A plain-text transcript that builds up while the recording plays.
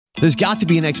There's got to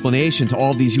be an explanation to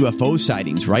all of these UFO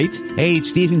sightings, right? Hey,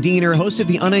 it's Stephen Diener, host of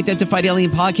the Unidentified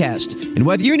Alien Podcast. And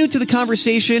whether you're new to the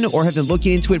conversation or have been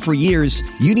looking into it for years,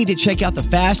 you need to check out the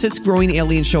fastest growing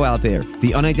alien show out there,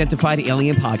 the Unidentified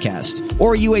Alien Podcast,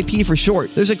 or UAP for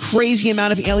short. There's a crazy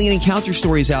amount of alien encounter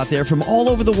stories out there from all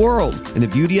over the world. And the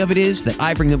beauty of it is that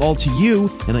I bring them all to you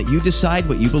and let you decide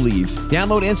what you believe.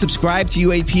 Download and subscribe to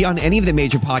UAP on any of the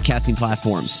major podcasting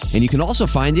platforms. And you can also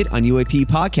find it on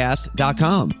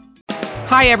UAPpodcast.com.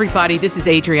 Hi, everybody. This is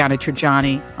Adriana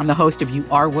Trajani. I'm the host of You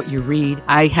Are What You Read.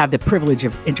 I have the privilege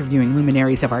of interviewing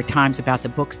luminaries of our times about the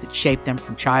books that shaped them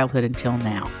from childhood until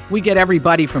now. We get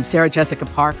everybody from Sarah Jessica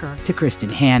Parker to Kristen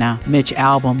Hanna, Mitch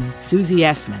Albom, Susie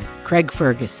Essman, Craig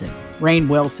Ferguson, Rainn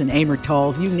Wilson, Amor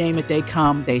Tolls, you name it, they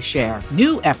come, they share.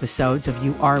 New episodes of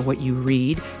You Are What You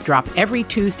Read drop every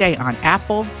Tuesday on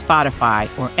Apple, Spotify,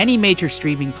 or any major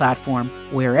streaming platform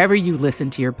wherever you listen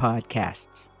to your podcasts.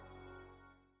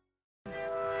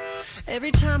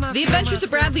 The Adventures of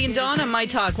Bradley and Dawn on My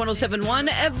Talk 107.1,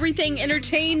 Everything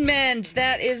Entertainment.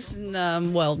 That is,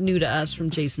 new to us from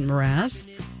Jason Mraz.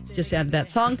 Just added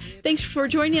that song. Thanks for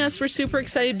joining us. We're super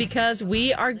excited because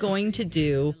we are going to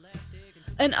do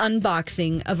an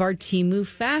unboxing of our Temu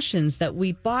fashions that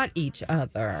we bought each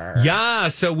other. Yeah,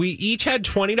 so we each had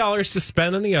 $20 to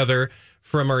spend on the other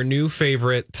from our new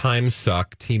favorite, Time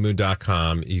Suck,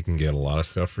 Temu.com. You can get a lot of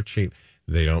stuff for cheap.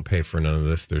 They don't pay for none of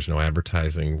this. There's no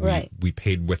advertising. We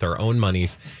paid with our own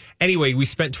monies. Anyway, we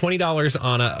spent $20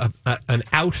 on an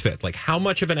outfit. Like, how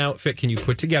much of an outfit can you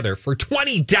put together for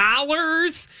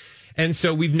 $20? And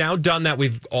so we've now done that.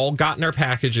 We've all gotten our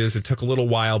packages. It took a little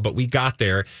while, but we got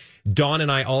there. Dawn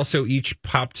and I also each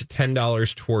popped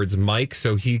 $10 towards Mike,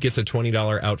 so he gets a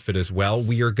 $20 outfit as well.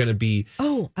 We are going to be...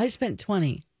 Oh, I spent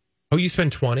 $20. Oh, you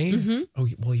spent $20? Mm-hmm. Oh,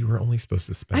 well, you were only supposed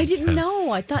to spend I didn't $10.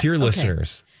 know. I thought... Dear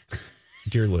listeners...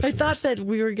 I thought that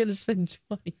we were going to spend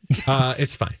 20.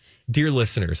 It's fine. Dear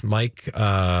listeners, Mike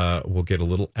will get a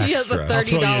little extra. He has a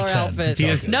 $30 outfit.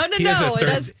 No.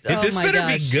 This better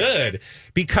be good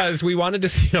because we wanted to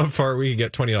see how far we could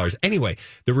get $20. Anyway,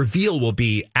 the reveal will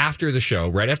be after the show.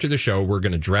 Right after the show, we're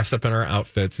going to dress up in our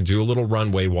outfits and do a little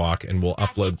runway walk, and we'll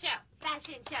upload.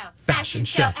 Fashion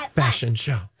show at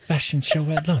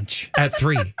lunch. At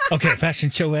 3. Okay, fashion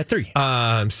show at 3.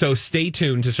 So stay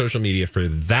tuned to social media for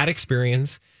that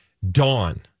experience.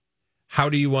 Dawn, how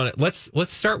do you want it? Let's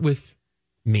start with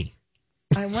me.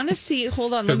 I want to see.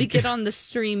 Hold on. Let me get on the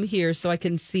stream here so I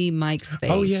can see Mike's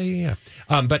face. Oh, yeah.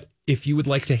 But if you would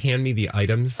like to hand me the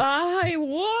items. I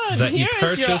would. That you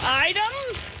Here's your purchased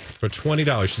item. For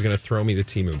 $20, she's going to throw me the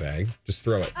Temu bag. Just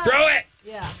throw it. Throw it!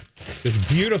 Yeah. This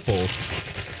beautiful...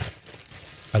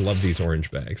 I love these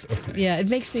orange bags. Okay. Yeah, it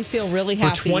makes me feel really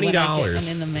happy for $20. when I get them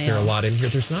in the mail. Is there a lot in here?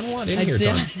 There's not a lot in here,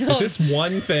 Dawn. Is this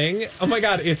one thing? Oh my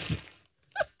God, it's...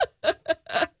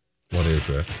 What is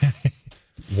it?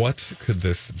 What could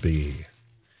this be?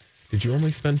 Did you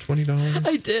only spend $20?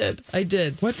 I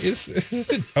did. What is this?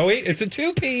 Oh wait, it's a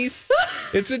 2-piece.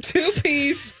 It's a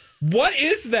 2-piece. What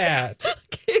is that?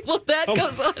 Okay, well that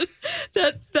goes on.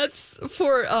 That's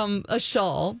for a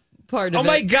shawl. Part of oh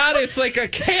my God, it's like a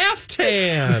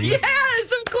caftan.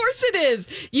 Yes, of course it is.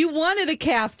 You wanted a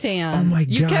caftan. Oh my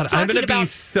you God, I'm going to be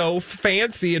so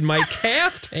fancy in my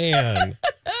caftan.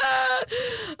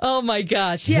 Oh my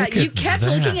gosh. Yeah, you kept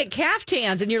looking at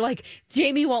caftans and you're like,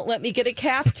 Jamie won't let me get a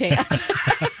caftan.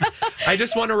 I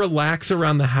just want to relax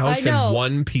around the house in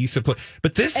one piece of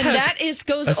but this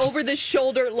goes over the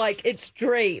shoulder like it's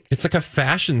draped. It's like a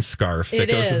fashion scarf that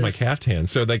goes with my caftan.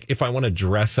 So like if I want to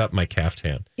dress up my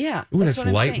caftan. Yeah. Ooh, and it's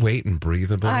lightweight and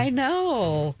breathable. I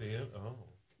know. See it? Oh.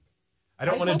 I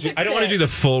don't want to do the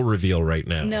full reveal right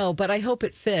now. No, but I hope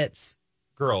it fits.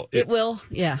 Girl, it will.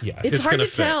 Yeah. It's hard to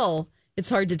tell. It's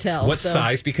hard to tell. What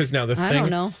size? Because now the thing. I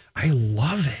don't know. I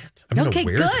love it. I'm okay,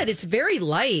 wear good. This. It's very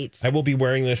light. I will be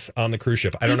wearing this on the cruise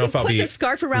ship. I don't know if I'll be the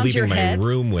scarf around leaving your my head.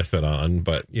 room with it on,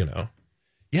 but you know.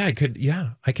 Yeah, I could. Yeah,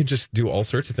 I could just do all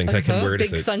sorts of things. I can wear it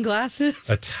as sunglasses,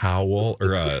 a towel,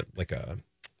 or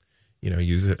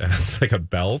use it as like a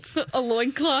belt, a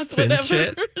loincloth,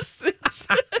 whatever. Oh,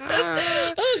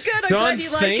 good. I'm glad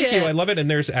you like it. Thank you. I love it.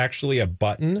 And there's actually a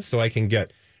button so I can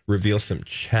reveal some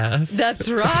chest. That's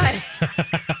right.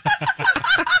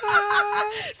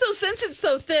 So since it's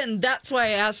so thin, that's why I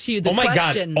asked you the question. Oh my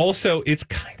God. Also, it's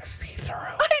kind of see-through.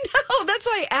 I know. That's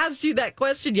why I asked you that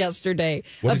question yesterday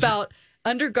about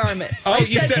undergarments. Oh,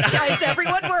 you said, is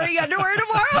everyone wearing underwear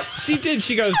tomorrow? She did.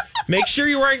 She goes, make sure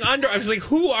you're wearing underwear. I was like,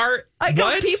 who are... I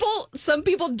go, some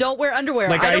people don't wear underwear.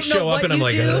 Like I don't show know up what and I'm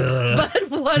like,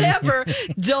 but whatever.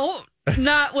 Don't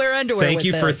not wear underwear. Thank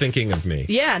you for thinking of me.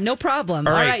 Yeah, no problem.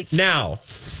 All right. Now,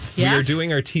 We Yeah. are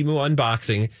doing our Temu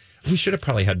unboxing. We should have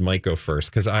probably had Mike go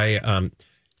first because can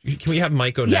we have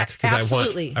Mike go next? Because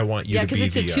absolutely. I want you Yeah, to be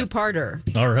because it's a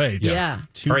two-parter. All right. Yeah.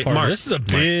 Two All right, part. Mark. This is a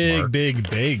Mark. big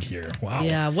bag here. Wow.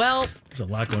 Yeah, well, There's a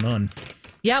lot going on.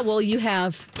 yeah, well, you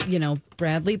have,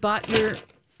 Bradley bought your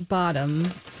bottom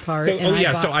part.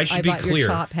 And So I should be bought clear. Your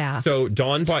top half. So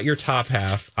Dawn bought your top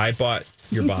half. I bought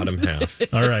your bottom half.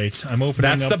 All right. I'm opening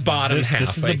That's up the bottom this. half,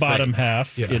 This is I the bottom think.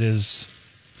 half. Yeah. It is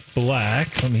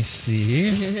black. Let me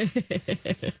see.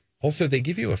 Also, they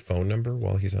give you a phone number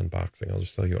while he's unboxing. I'll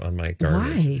just tell you on my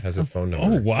garment. Why? It has a phone number.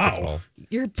 Oh, to wow. call.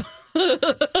 Your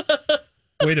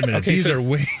Wait a minute. Okay, These so- are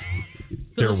way.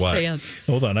 They're those what? pants.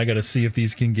 Hold on. I got to see if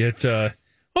these can get. Oh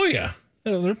yeah.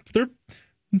 They're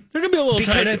gonna be a little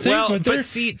tight, I think. but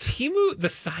see, Temu, the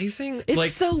sizing,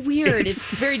 It's so weird.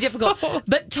 It's very difficult.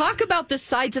 But talk about the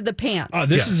sides of the pants.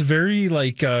 This is very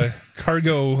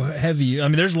cargo heavy. I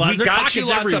mean, there's lots. we There's got pockets you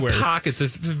lots everywhere. of pockets.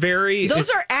 It's very. Those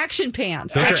are action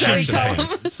pants. Those are That's what we action call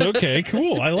pants. them. It's okay,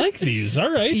 cool. I like these. All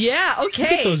right. Yeah, okay.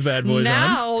 Get those bad boys on.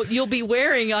 now you'll be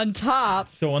wearing on top.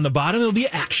 So on the bottom it'll be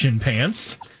action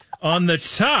pants. On the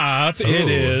top it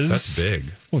is. That's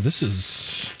big. Oh, this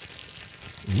is.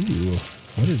 Ooh,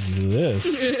 what is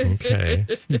this? Okay.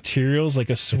 Materials like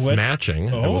a It's sweat. matching.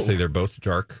 I Oh. will say they're both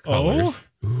dark colors.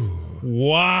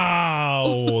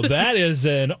 Wow, that is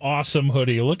an awesome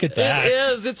hoodie. Look at that. It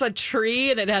is. It's a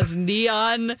tree and it has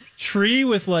neon. Tree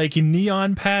with like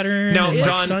neon pattern. Now, and, like,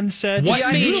 Dawn, sunset. what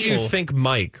Just made beautiful. you think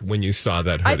Mike when you saw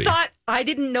that I hoodie? thought I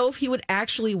didn't know if he would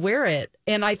actually wear it,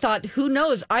 and I thought, who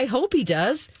knows? I hope he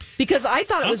does because I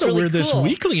thought it I'll was have to really wear this cool.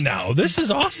 weekly now. This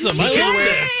is awesome. I love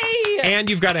this. Yay! And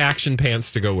you've got action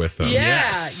pants to go with them. Yeah,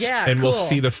 Yes. yeah, And we'll cool.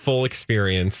 see the full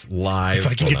experience live.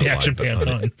 If I can Well, get the not action live, but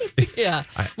pants on. Yeah.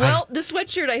 Well, the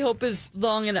sweatshirt I hope is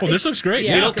long enough. Oh, this looks great.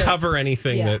 Yeah, It'll good. cover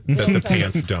anything Yeah. that the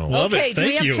pants don't. Love it. Okay, do we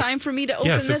Thank have you. time for me to open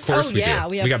Yes, this? of course oh, we yeah, do.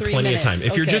 we have got 3 plenty minutes. of time.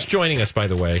 If you're Okay. just joining us, by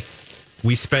the way,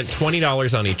 we spent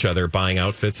 $20 on each other buying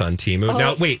outfits on Temu. Oh.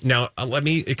 Now, wait. Now, let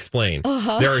me explain.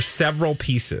 Uh-huh. There are several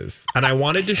pieces, and I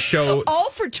wanted to show. all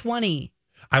for 20.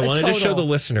 I a wanted to show total.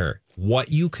 the listener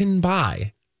what you can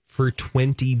buy for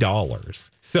 $20.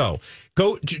 So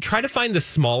try to find the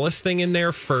smallest thing in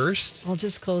there first, I'll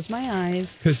just close my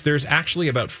eyes. because there's actually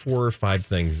about 4 or 5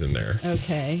 things in there.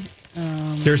 Okay.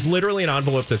 There's literally an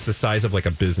envelope that's the size of like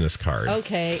a business card.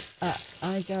 Okay.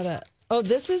 I gotta. Oh,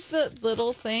 this is the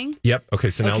little thing. Yep. Okay.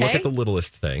 So now look Okay. at the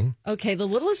littlest thing. Okay, the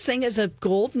littlest thing is a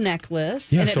gold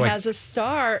necklace, Yeah, and so it I- has a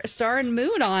star and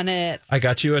moon on it. I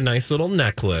got you a nice little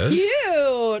necklace.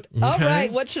 Cute. All Okay. right,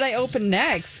 what should I open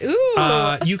next?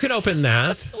 Ooh, You can open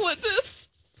that. what this?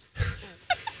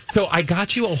 So I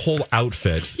got you a whole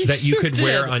outfit that you sure could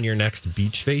wear did. on your next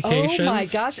beach vacation. Oh my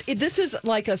gosh, this is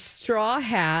like a straw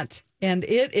hat, and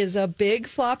it is a big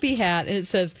floppy hat, and it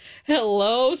says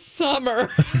 "Hello, Summer."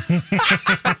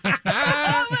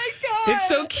 Oh my god, It's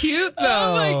so cute, though.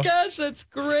 Oh my gosh, that's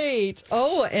great.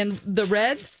 Oh, and the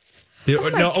red.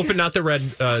 No, open not the red.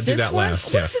 Do This that one. last.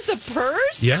 What Yeah. is this? A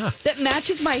purse? Yeah. That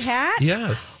matches my hat.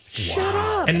 Yes. Shut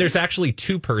up. And there's actually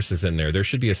 2 purses in there. There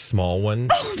should be a small one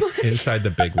inside the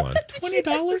big one.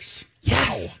 $20.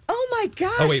 Yes. Oh my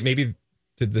gosh. Oh wait, maybe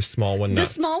did the small one The not?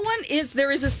 small one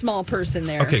there is a small purse in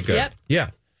there. Okay, good. Yep. Yeah.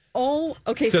 Oh,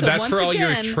 okay. So that's once for all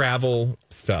again, your travel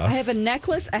stuff. I have a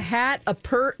necklace, a hat,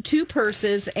 2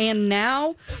 purses, and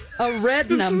now a red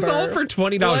number. This is all for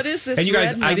 $20. What is this? And you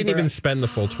guys, red I didn't number? even spend the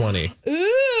full 20.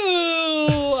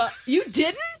 Ooh, you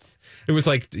didn't? It was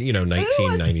like, Ooh, a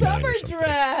 $19.99 summer or something.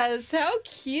 dress. How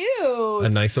cute. A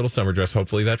nice little summer dress.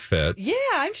 Hopefully that fits. Yeah,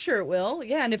 I'm sure it will.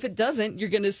 Yeah, and if it doesn't, you're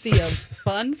going to see a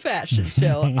fun fashion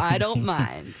show. I don't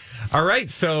mind. All right.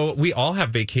 So we all have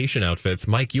vacation outfits.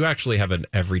 Mike, you actually have an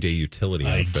everyday utility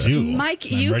I outfit. do. Mike,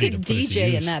 I'm you ready could to put it to DJ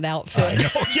in use. that outfit. I know.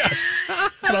 Yes.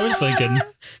 That's what I was thinking.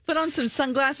 Put on some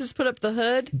sunglasses, put up the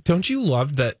hood. Don't you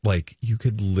love that? Like, you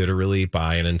could literally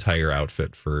buy an entire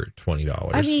outfit for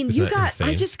 $20. I mean, Isn't that insane?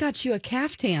 I just got you a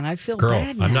caftan. I feel Girl,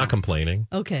 bad now. I'm not complaining.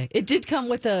 Okay. It did come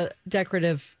with a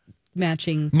decorative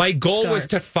matching. My goal was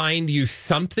scarf. to find you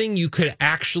something you could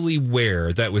actually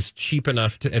wear that was cheap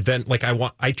enough to. And then, like,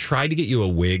 I tried to get you a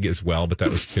wig as well, but that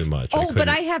was too much. Oh, but couldn't-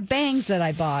 I have bangs that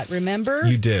I bought. Remember?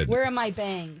 You did. Where are my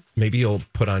bangs? Maybe you'll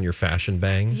put on your fashion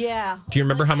bangs. Yeah. Do you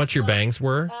remember how much your bangs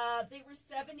were? They were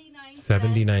 79 cents.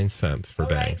 79 cents for All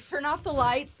right, bangs. turn off the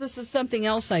lights. This is something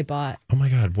else I bought. Oh my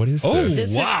God, what is Oh, this?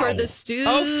 This is Wow. for the studio.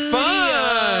 Oh,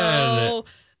 fun.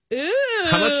 Ooh.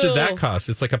 How much did that cost?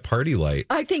 It's like a party light.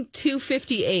 I think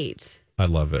 $258. I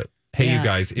love it. Hey, Yeah. you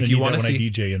guys, if I you need want that to when see, I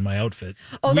DJ in my outfit.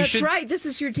 Oh, We that's should- right. This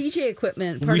is your DJ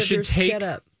equipment. Part we of your should take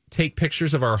getup.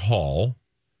 pictures of our haul,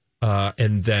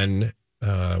 and then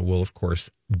we'll, of course,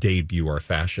 debut our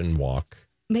fashion walk.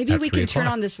 Maybe we can turn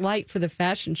on this light for the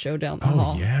fashion show down the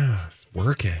hall. Oh, yes.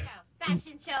 Work it.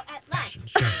 Fashion show at lunch. Fashion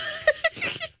show.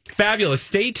 Fabulous.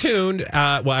 Stay tuned.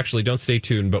 Well, actually, don't stay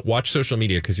tuned, but watch social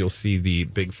media because you'll see the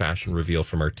big fashion reveal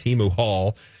from our Temu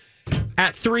haul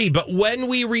at 3. But when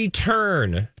we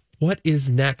return, what is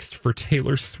next for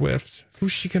Taylor Swift?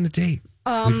 Who's she going to date?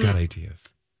 We've got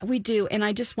ideas. We do. And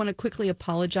I just want to quickly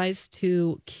apologize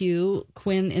to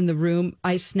Quinn in the room.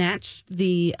 I snatched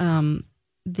the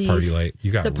party light.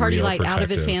 You got the party real light protective. out of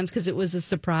his hands because it was a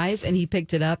surprise, and he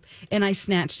picked it up, and I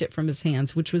snatched it from his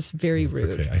hands, which was very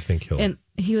rude. Okay. I think he'll. And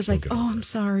he was like, "Oh, I'm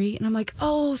sorry," and I'm like,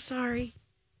 "Oh, sorry."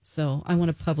 So I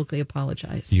want to publicly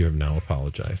apologize. You have now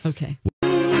apologized. Okay.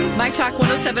 My Talk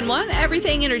 1071,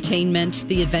 Everything Entertainment,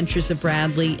 The Adventures of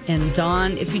Bradley and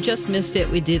Dawn. If you just missed it,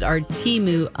 we did our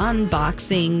Temu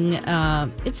unboxing.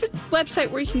 It's a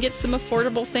website where you can get some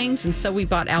affordable things, and so we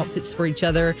bought outfits for each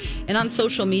other. And on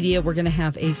social media, we're going to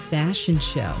have a fashion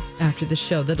show after the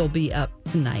show that'll be up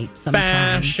tonight sometime.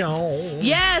 Fashion.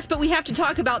 Yes, but we have to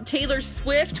talk about Taylor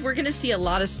Swift. We're going to see a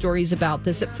lot of stories about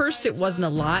this. At first, it wasn't a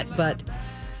lot, but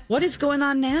what is going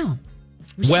on now?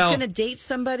 She's going to date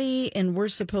somebody, and we're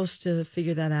supposed to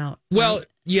figure that out. Well, right?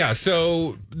 yeah.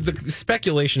 So the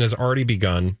speculation has already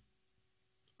begun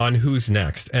on who's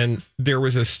next. And there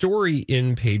was a story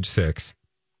in Page 6,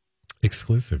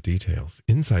 exclusive details,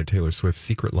 inside Taylor Swift's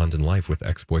secret London life with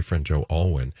ex-boyfriend Joe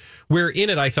Alwyn, where in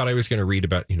it I thought I was going to read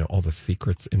about, all the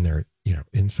secrets in their,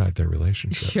 inside their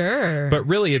relationship. Sure. But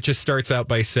really, it just starts out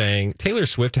by saying Taylor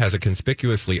Swift has a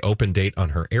conspicuously open date on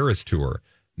her Eras tour,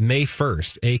 May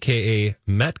 1st, a.k.a.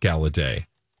 Met Gala Day.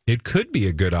 It could be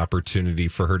a good opportunity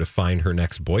for her to find her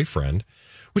next boyfriend,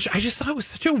 which I just thought was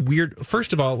such a weird...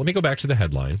 First of all, let me go back to the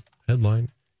headline.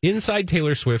 Inside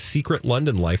Taylor Swift's secret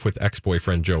London life with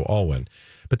ex-boyfriend Joe Alwyn.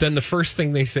 But then the first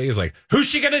thing they say is like, who's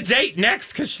she going to date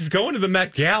next? Because she's going to the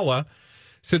Met Gala.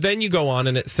 So then you go on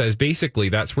and it says basically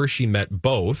that's where she met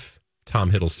both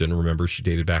Tom Hiddleston. Remember, she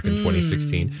dated back in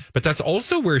 2016. But that's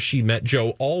also where she met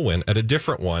Joe Alwyn at a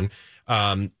different one.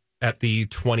 At the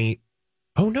 20...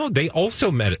 Oh, no, they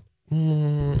also met...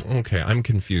 Okay, I'm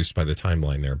confused by the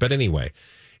timeline there. But anyway,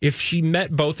 if she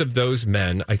met both of those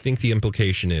men, I think the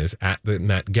implication is at the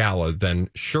Met Gala, then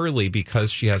surely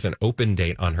because she has an open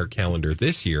date on her calendar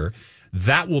this year,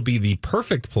 that will be the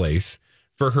perfect place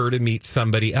for her to meet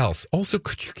somebody else. Also,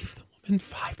 could you give the woman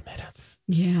 5 minutes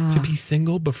to be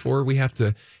single before we have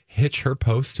to hitch her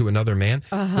post to another man?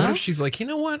 What if she's like, you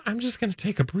know what? I'm just going to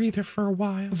take a breather for a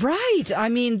while. Right. I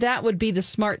mean, that would be the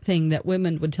smart thing that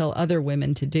women would tell other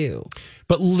women to do.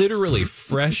 But literally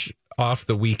fresh off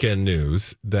the weekend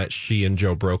news that she and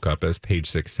Joe broke up, as Page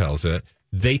 6 tells it,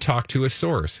 they talked to a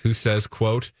source who says,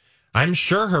 quote, I'm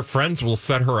sure her friends will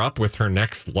set her up with her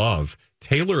next love.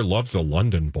 Taylor loves a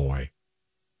London boy.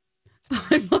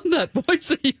 I love that voice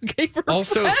that you gave her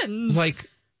also, friends. Like,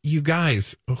 you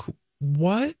guys,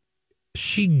 what?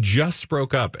 She just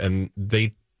broke up, and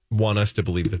they want us to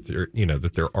believe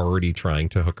that they're already trying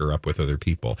to hook her up with other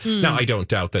people. Now, I don't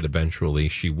doubt that eventually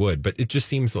she would, but it just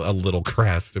seems a little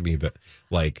crass to me that,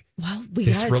 like, we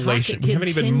this relation, we haven't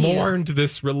even mourned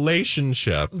this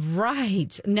relationship.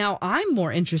 Right. Now, I'm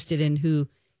more interested in who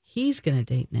he's going to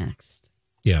date next.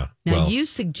 Yeah. Now, you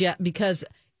suggest, because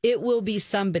it will be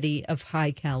somebody of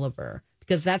high caliber,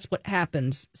 because that's what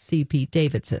happens, C. Pete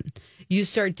Davidson. You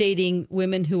start dating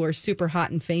women who are super hot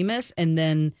and famous, and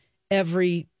then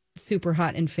every super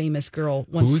hot and famous girl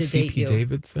wants to date you. Who's C. Pete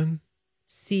Davidson?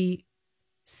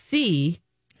 C.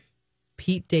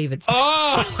 Pete Davidson.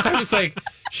 Oh, I was like,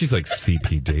 she's like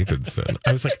C.P. Davidson.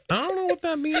 I was like, I don't know what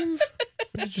that means.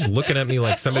 You're just looking at me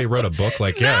like somebody wrote a book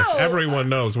like, yes, everyone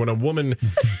knows when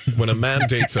a man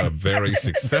dates a very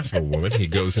successful woman, he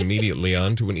goes immediately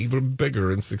on to an even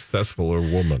bigger and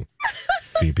successfuler woman.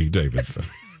 C.P. Davidson.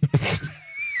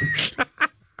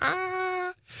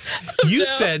 You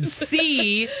said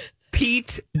C.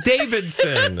 Pete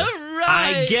Davidson.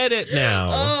 Right. I get it now.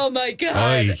 Oh my God.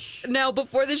 Oy. Now,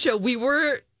 before the show,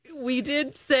 we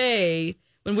did say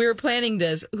when we were planning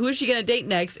this, who is she going to date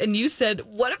next? And you said,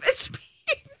 what if it's Pete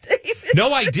Davidson?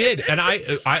 No, I did. And I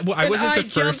wasn't the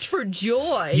jumped first for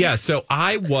joy. Yeah, so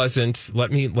I wasn't.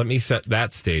 Let me set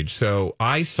that stage. So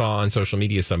I saw on social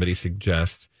media somebody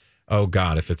suggest, oh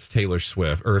God, if it's Taylor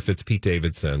Swift or if it's Pete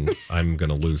Davidson, I'm going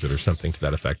to lose it or something to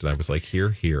that effect. And I was like,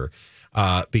 here.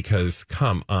 Because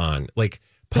come on, like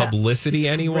publicity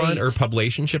anyone or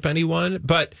publicationship anyone,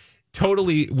 but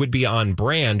totally would be on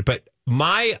brand. But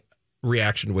my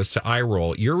reaction was to eye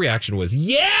roll. Your reaction was,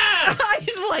 yeah. I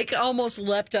like almost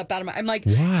leapt up out of I'm like,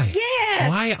 why?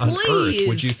 Yes, why on please. earth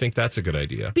would you think that's a good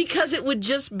idea? Because it would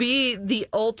just be the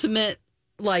ultimate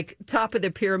like top of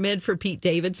the pyramid for Pete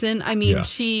Davidson. I mean,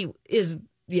 she is,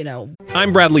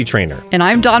 I'm Bradley Trainer. And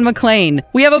I'm Don McClain.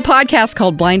 We have a podcast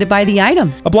called Blinded by the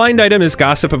Item. A blind item is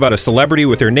gossip about a celebrity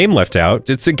with their name left out.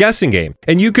 It's a guessing game,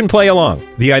 and you can play along.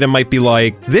 The item might be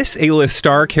like, this A-list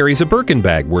star carries a Birkin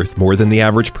bag worth more than the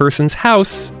average person's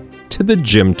house to the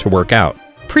gym to work out.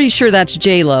 Pretty sure that's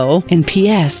J-Lo. And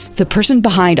P.S. the person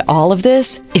behind all of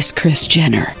this is Kris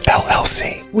Jenner,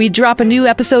 LLC. We drop a new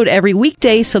episode every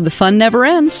weekday so the fun never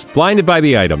ends. Blinded by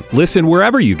the Item. Listen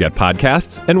wherever you get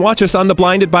podcasts and watch us on the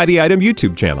Blinded by the Item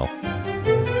YouTube channel.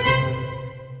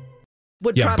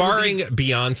 Barring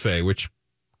Beyonce, which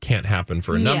can't happen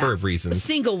for a number of reasons.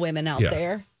 Single women out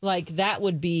there, like that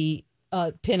would be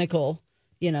a pinnacle,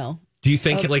 Do you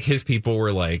think like his people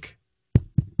were like,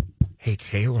 hey,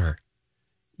 Taylor,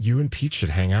 you and Pete should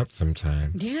hang out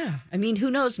sometime? Yeah. I mean,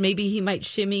 who knows? Maybe he might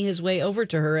shimmy his way over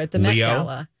to her at the Met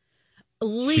Gala.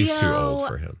 Leo. She's too old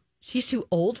for him. She's too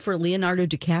old for Leonardo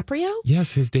DiCaprio?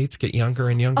 Yes, his dates get younger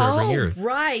and younger every year.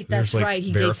 Right. That's right.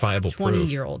 He dates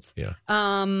 20-year-olds. Yeah.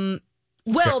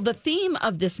 Well, the theme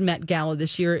of this Met Gala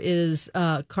this year is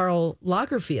Karl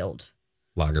Lagerfeld.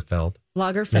 Lagerfeld.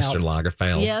 Mr.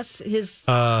 Lagerfeld. Yes. His,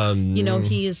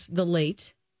 he is the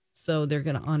late, so they're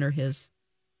going to honor his...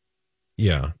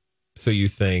 Yeah. So you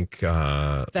think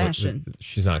fashion?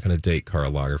 She's not going to date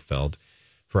Karl Lagerfeld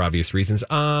for obvious reasons.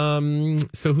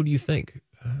 So who do you think?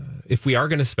 If we are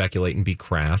going to speculate and be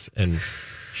crass and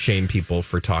shame people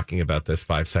for talking about this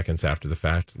 5 seconds after the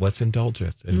fact, let's indulge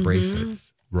it, embrace it,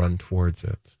 run towards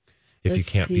it. If you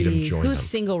can't beat them, join them. Who's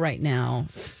single right now?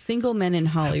 Single men in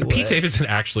Hollywood. Pete Davidson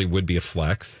actually would be a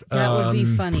flex. That would be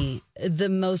funny. The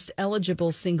most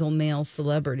eligible single male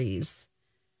celebrities.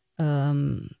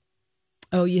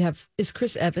 Is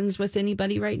Chris Evans with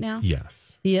anybody right now?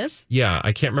 Yes. He is? Yeah,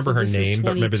 I can't remember her name,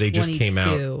 but remember they just came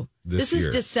out this year. Is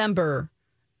December.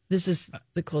 This is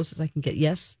the closest I can get.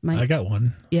 Yes, Mike? I got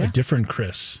one. Yeah? A different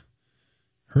Chris.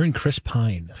 Her and Chris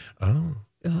Pine. Oh.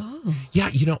 Yeah,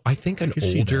 I think an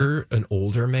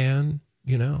older man,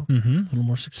 a little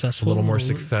more successful. A little more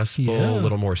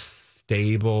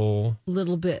stable. A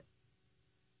little bit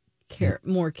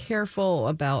more careful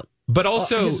about... But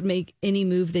also, make any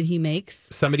move that he makes.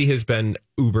 Somebody has been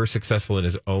uber successful in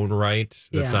his own right.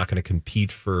 That's not going to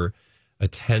compete for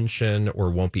attention or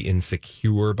won't be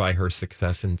insecure by her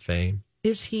success and fame.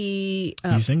 Is he?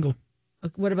 He's single.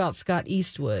 What about Scott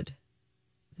Eastwood?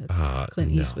 That's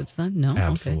Clint Eastwood's son. No,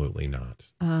 absolutely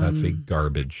not. That's a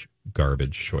garbage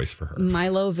choice for her.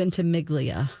 Milo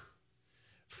Ventimiglia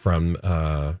from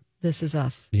This Is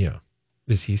Us. Yeah,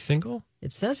 is he single?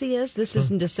 It says he is. This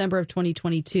is in December of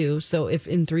 2022. So if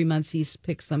in 3 months he's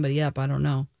picked somebody up, I don't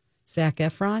know. Zac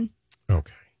Efron?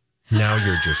 Okay. Now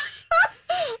you're just...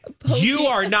 You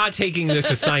are not taking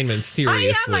this assignment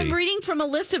seriously. I am. I'm reading from a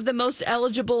list of the most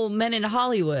eligible men in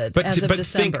Hollywood as of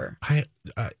December.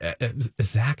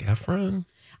 Zac Efron?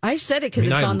 I said it because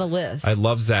it's on the list. I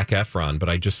love Zac Efron, but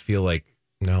I just feel like,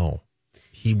 no.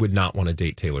 He would not want to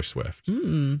date Taylor Swift.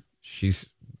 She's...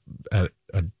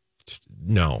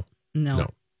 No. No,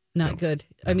 not good.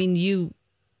 No. I mean, you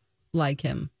like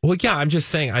him. Well, yeah, I'm just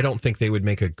saying I don't think they would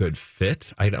make a good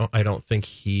fit. I don't think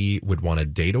he would want to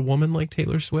date a woman like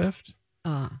Taylor Swift.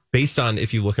 Based on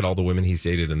if you look at all the women he's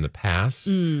dated in the past,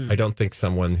 I don't think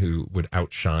someone who would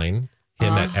outshine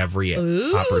him at every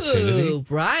opportunity.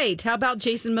 Right. How about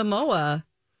Jason Momoa?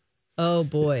 Oh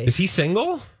boy. Is he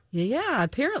single? Yeah,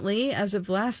 apparently, as of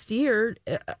last year,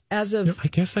 as of I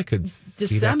guess I could December.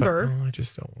 See that, but, I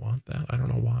just don't want that. I don't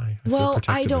know why.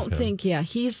 I don't think. Yeah,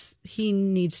 he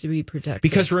needs to be protected.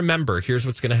 Because remember, here's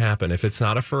what's going to happen: if it's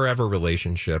not a forever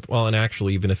relationship, well, and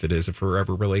actually, even if it is a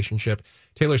forever relationship,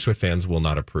 Taylor Swift fans will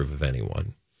not approve of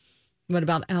anyone. What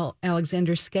about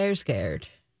Alexander Skarsgård?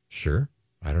 Sure,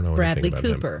 I don't know. Bradley anything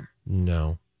about Cooper. Him.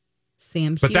 No,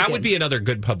 Sam. But that would be another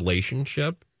good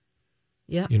publicationship.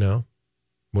 Yeah,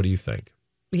 What do you think?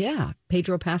 Yeah,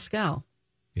 Pedro Pascal.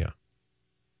 Yeah.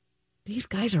 These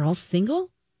guys are all single?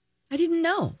 I didn't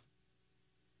know.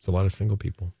 It's a lot of single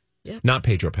people. Yeah. Not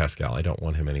Pedro Pascal. I don't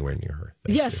want him anywhere near her.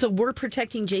 Thank you. So we're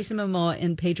protecting Jason Momoa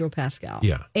and Pedro Pascal.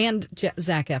 Yeah. And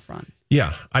Zac Efron.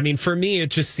 Yeah. I mean, for me, it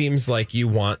just seems like you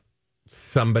want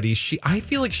somebody. I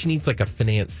feel like she needs like a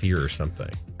financier or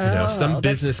something. Some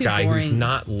business guy who's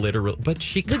not literal, but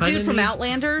she kind of the dude from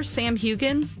Outlander, Sam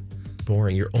Hugan.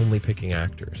 Boring. You're only picking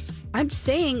actors. I'm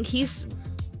saying he's,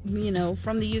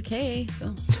 from the UK,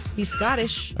 so he's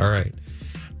Scottish. All right.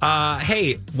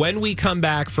 Hey, when we come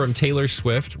back from Taylor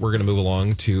Swift, we're going to move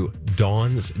along to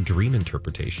Dawn's dream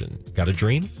interpretation. Got a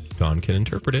dream? Dawn can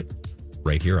interpret it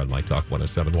right here on My Talk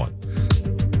 107.1.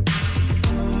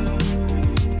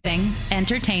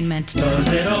 Entertainment.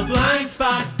 Little Blind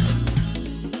Spot.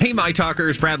 Hey, My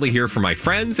Talkers, Bradley here for my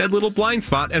friends at Little Blind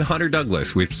Spot and Hunter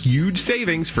Douglas with huge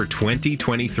savings for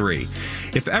 2023.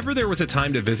 If ever there was a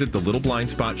time to visit the Little Blind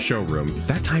Spot showroom,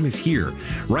 that time is here.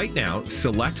 Right now,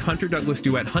 select Hunter Douglas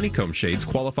Duet Honeycomb shades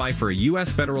qualify for a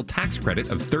U.S. federal tax credit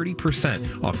of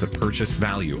 30% off the purchase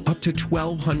value, up to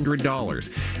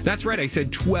 $1,200. That's right, I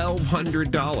said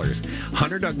 $1,200.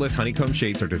 Hunter Douglas Honeycomb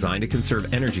shades are designed to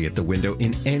conserve energy at the window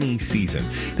in any season.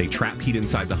 They trap heat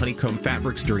inside the honeycomb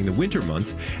fabrics during the winter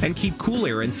months and keep cool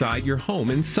air inside your home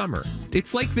in summer.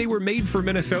 It's like they were made for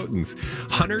Minnesotans.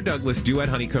 Hunter Douglas Duet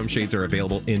Honeycomb shades are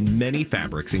available in many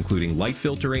fabrics, including light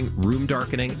filtering, room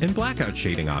darkening, and blackout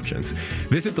shading options.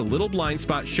 Visit the Little Blind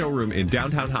Spot showroom in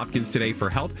downtown Hopkins today for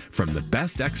help from the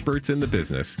best experts in the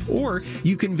business. Or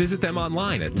you can visit them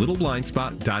online at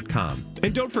littleblindspot.com.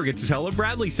 And don't forget to tell them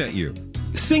Bradley sent you.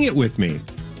 Sing it with me.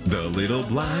 The Little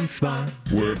Blind Spot.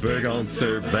 We're big on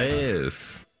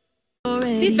service.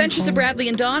 The Adventures of Bradley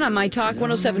and Dawn on My Talk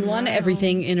 1071,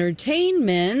 Everything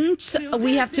Entertainment.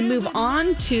 We have to move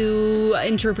on to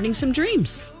interpreting some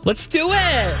dreams. Let's do it.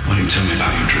 Why don't you tell me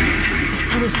about your dream?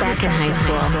 I was back in high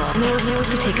school, and I was supposed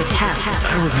to take a test.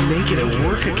 I was naked at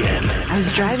work again. I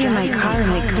was driving my car,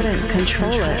 and I couldn't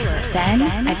control it. Then,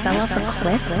 I fell off a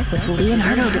cliff with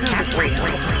Leonardo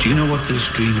DiCaprio. Do you know what this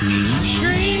dream means?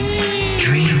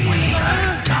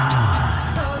 Dreamweaver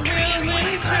Dawn.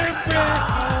 Dreamweaver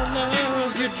Dawn.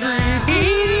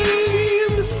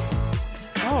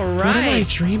 All What am I right.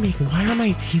 dreaming? Why are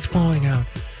my teeth falling out?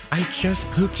 I just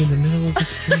pooped in the middle of the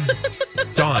stream.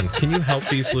 Dawn, can you help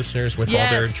these listeners with all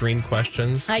their Yes. dream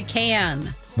questions? I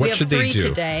can. What we have should they 3 do?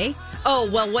 today. Oh,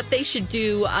 well, what they should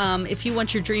do, if you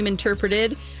want your dream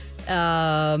interpreted,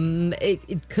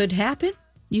 it could happen.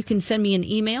 You can send me an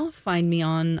email. Find me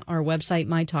on our website,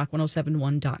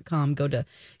 mytalk1071.com. Go to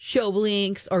show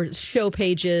links or show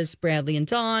pages, Bradley and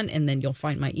Dawn, and then you'll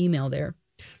find my email there.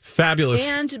 Fabulous.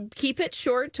 And keep it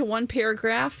short to one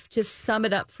paragraph. Just sum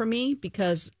it up for me,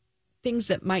 because things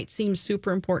that might seem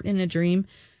super important in a dream,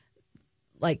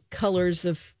 like colors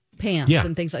of pants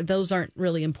and things like those, aren't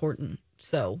really important.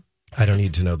 So I don't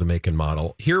need to know the make and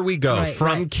model. Here we go. Right,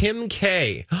 From right. Kim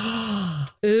K.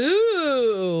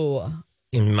 Ooh.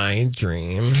 In my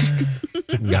dream,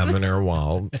 Governor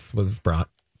Waltz was brought.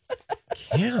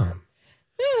 Kim.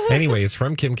 Anyway, it's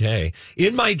from Kim K.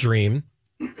 In my dream,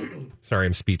 sorry,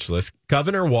 I'm speechless.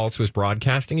 Governor Waltz was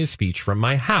broadcasting his speech from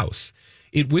my house.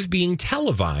 It was being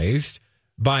televised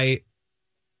but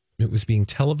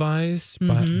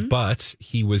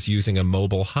he was using a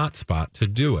mobile hotspot to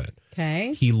do it.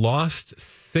 Okay. He lost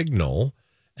signal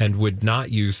and would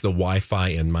not use the Wi-Fi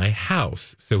in my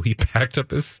house. So he packed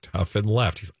up his stuff and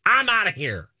left. He's, I'm out of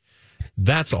here.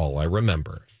 That's all I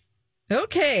remember.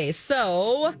 Okay,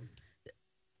 so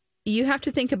you have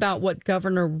to think about what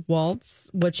Governor Waltz,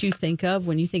 what you think of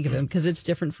when you think of him, because it's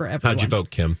different for everyone. How'd you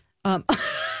vote, Kim?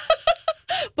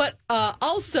 But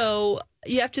also,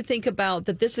 you have to think about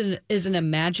that this is an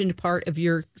imagined part of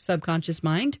your subconscious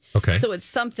mind. Okay. So it's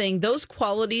something, those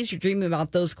qualities, you're dreaming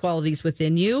about those qualities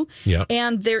within you. Yeah.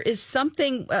 And there is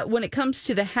something, when it comes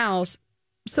to the house,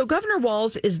 so Governor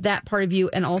Walz is that part of you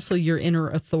and also your inner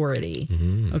authority.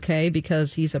 Okay.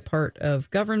 Because he's a part of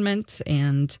government,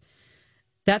 and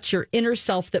that's your inner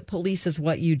self that polices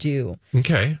what you do.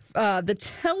 Okay. The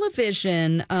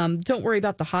television, don't worry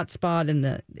about the hotspot and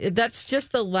that's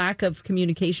just the lack of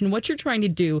communication. What you're trying to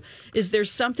do is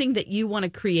there's something that you want to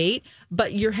create,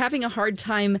 but you're having a hard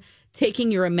time taking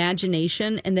your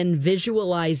imagination and then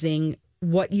visualizing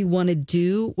what you want to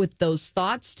do with those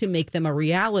thoughts to make them a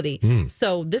reality.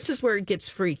 So this is where it gets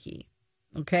freaky.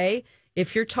 Okay.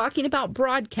 If you're talking about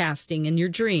broadcasting in your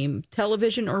dream,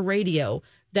 television or radio,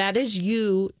 that is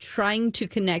you trying to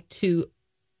connect to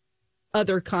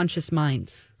other conscious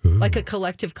minds, like a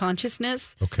collective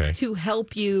consciousness, to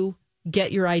help you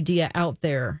get your idea out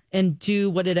there and do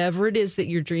whatever it is that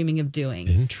you're dreaming of doing.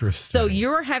 Interesting. So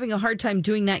you're having a hard time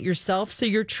doing that yourself. So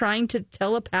you're trying to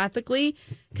telepathically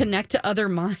connect to other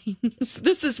minds.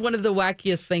 This is one of the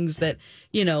wackiest things that,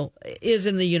 is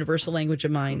in the universal language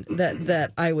of mind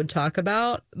that I would talk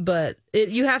about. But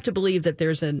you have to believe that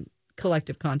there's a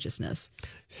collective consciousness.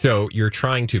 So you're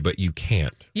trying to, but you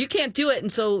can't. You can't do it.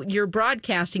 And so you're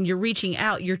broadcasting, you're reaching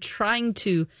out, you're trying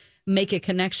to make a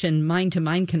connection,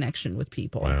 mind-to-mind connection with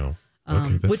people. Wow.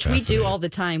 Okay, that's which we do fascinating. all the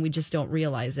time. We just don't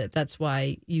realize it. That's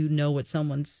why when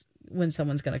someone's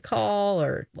going to call,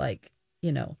 or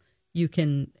you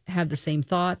can have the same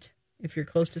thought if you're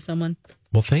close to someone.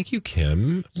 Well, thank you,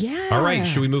 Kim. Yeah. All right.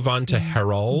 Should we move on to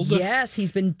Harold? Yes.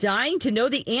 He's been dying to know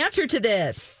the answer to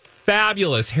this.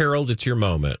 Fabulous. Harold, it's your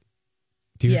moment.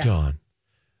 Dear Yes. Dawn,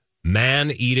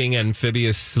 Man-eating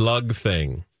amphibious slug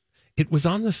thing. It was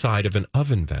on the side of an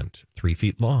oven vent, 3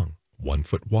 feet long, 1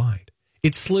 foot wide.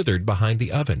 It slithered behind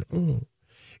the oven. Ooh.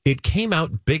 It came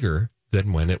out bigger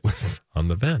than when it was on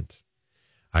the vent.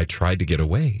 I tried to get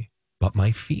away, but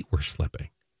my feet were slipping.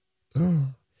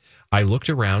 Ugh. I looked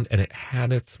around and it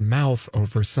had its mouth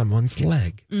over someone's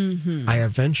leg. Mm-hmm. I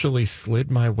eventually slid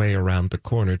my way around the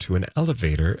corner to an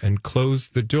elevator and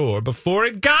closed the door before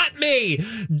it got me.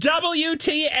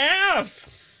 WTF?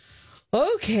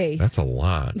 Okay. That's a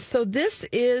lot. So this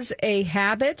is a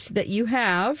habit that you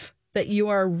have that you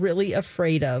are really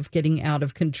afraid of getting out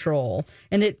of control.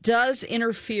 And it does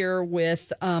interfere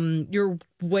with your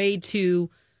way to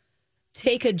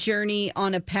take a journey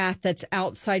on a path that's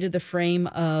outside of the frame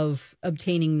of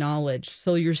obtaining knowledge.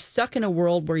 So you're stuck in a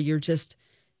world where you're just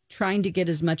trying to get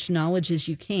as much knowledge as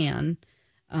you can.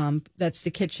 That's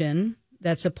the kitchen.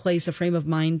 That's a place, a frame of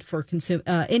mind for consume.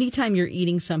 Anytime you're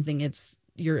eating something,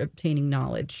 you're obtaining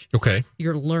knowledge. Okay.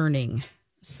 You're learning.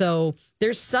 So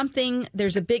there's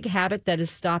a big habit that is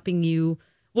stopping you.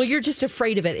 Well, you're just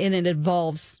afraid of it, and it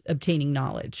involves obtaining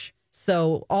knowledge.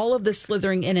 So all of the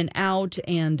slithering in and out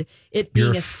and it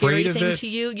being a scary thing to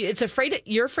you,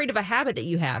 you're afraid of a habit that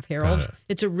you have, Harold.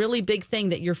 It's a really big thing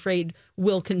that you're afraid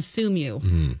will consume you.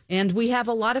 Mm. And we have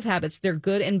a lot of habits. They're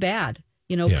good and bad.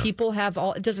 People have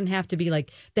it doesn't have to be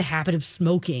like the habit of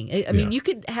smoking. I mean, you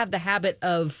could have the habit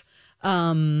of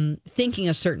thinking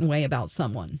a certain way about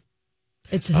someone.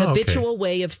 It's a habitual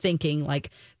way of thinking,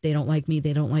 like they don't like me,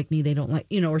 they don't like me, they don't like,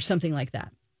 or something like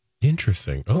that.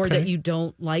 Interesting. Okay. Or that you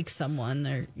don't like someone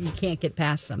or you can't get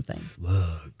past something.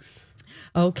 Slugs.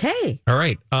 Okay. All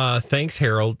right. Thanks,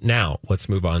 Harold. Now, let's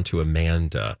move on to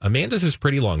Amanda. Amanda's is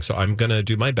pretty long, so I'm going to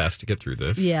do my best to get through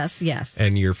this. Yes.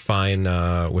 And you're fine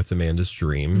with Amanda's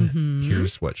dream. Mm-hmm.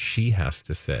 Here's what she has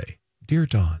to say. Dear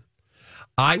Dawn,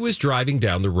 I was driving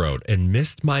down the road and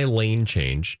missed my lane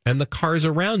change, and the cars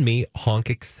around me honk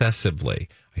excessively.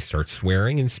 I start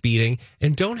swearing and speeding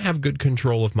and don't have good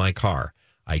control of my car.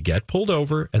 I get pulled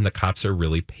over, and the cops are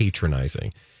really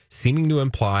patronizing, seeming to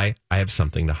imply I have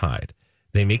something to hide.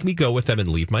 They make me go with them and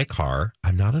leave my car.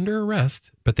 I'm not under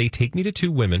arrest, but they take me to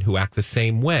 2 women who act the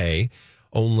same way,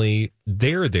 only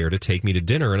they're there to take me to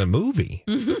dinner and a movie.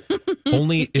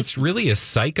 Only it's really a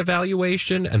psych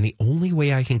evaluation, and the only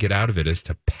way I can get out of it is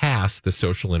to pass the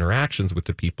social interactions with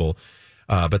the people,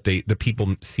 but the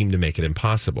people seem to make it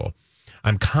impossible.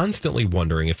 I'm constantly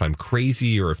wondering if I'm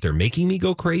crazy or if they're making me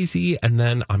go crazy, and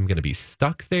then I'm going to be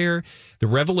stuck there. The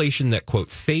revelation that,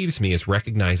 quote, saves me is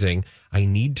recognizing I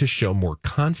need to show more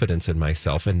confidence in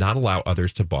myself and not allow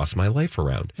others to boss my life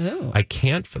around. Oh.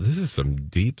 This is some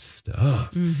deep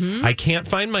stuff. Mm-hmm. I can't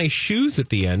find my shoes at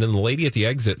the end, and the lady at the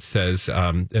exit says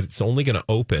that it's only going to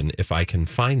open if I can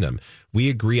find them. We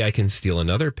agree I can steal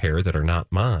another pair that are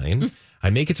not mine. I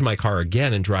make it to my car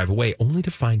again and drive away, only to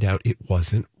find out it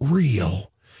wasn't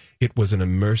real. It was an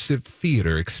immersive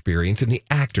theater experience, and the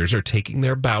actors are taking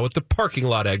their bow at the parking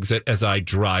lot exit as I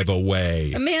drive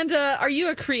away. Amanda, are you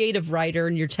a creative writer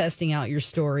and you're testing out your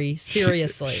story?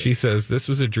 Seriously. She says, this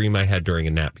was a dream I had during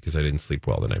a nap because I didn't sleep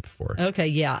well the night before. Okay,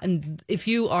 yeah. And if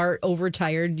you are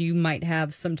overtired, you might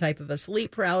have some type of a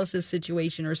sleep paralysis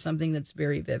situation or something that's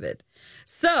very vivid.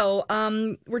 So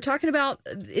we're talking about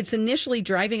it's initially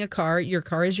driving a car. Your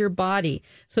car is your body.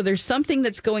 So there's something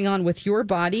that's going on with your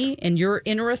body and your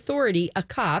inner authority, a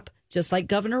cop, just like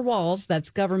Governor Walz, that's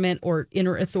government or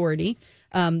inner authority.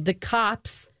 The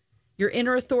cops, your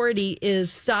inner authority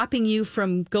is stopping you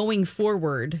from going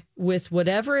forward with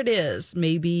whatever it is.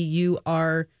 Maybe you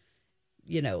are,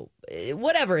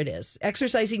 whatever it is,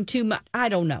 exercising too much. I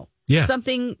don't know. Yeah.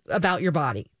 Something about your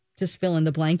body. Just fill in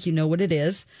the blank. You know what it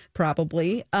is,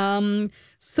 probably.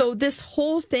 So this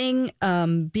whole thing,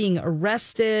 being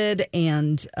arrested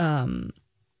and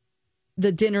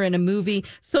the dinner and a movie.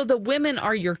 So the women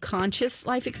are your conscious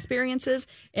life experiences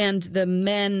and the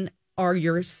men are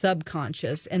your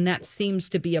subconscious. And that seems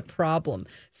to be a problem.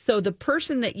 So the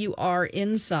person that you are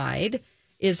inside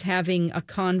is having a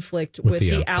conflict with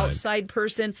the outside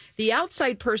person. The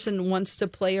outside person wants to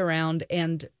play around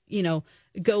and,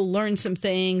 go learn some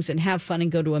things and have fun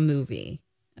and go to a movie.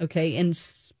 Okay. And,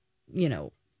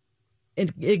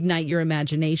 ignite your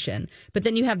imagination. But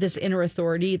then you have this inner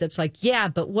authority that's like, yeah,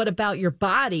 but what about your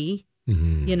body?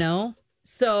 Mm-hmm.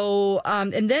 So,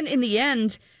 and then in the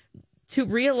end, to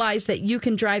realize that you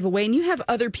can drive away and you have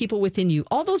other people within you.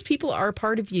 All those people are a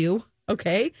part of you.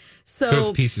 Okay. So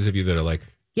it's pieces of you that are like,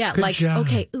 yeah, good job.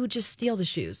 Okay, just steal the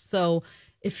shoes. So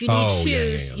if you need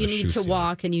shoes, you need to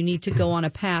walk and you need to go on a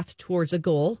path towards a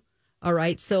goal. All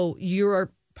right. So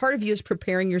part of you is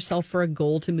preparing yourself for a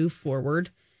goal to move forward.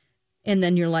 and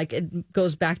then you're like, it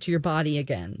goes back to your body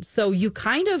again. So you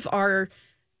kind of are,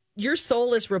 your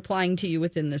soul is replying to you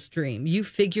within this dream. You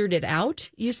figured it out,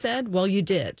 you said. Well, you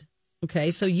did.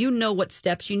 Okay, so you know what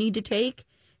steps you need to take.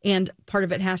 And part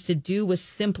of it has to do with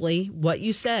simply what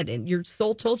you said. And your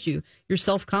soul told you, your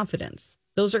self-confidence.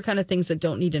 Those are kind of things that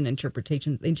don't need an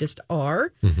interpretation. They just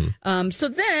are. So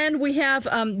then we have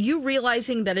you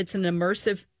realizing that it's an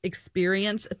immersive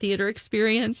experience, a theater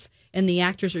experience, and the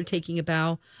actors are taking a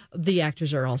bow. The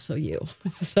actors are also you.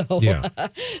 So,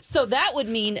 so that would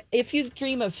mean if you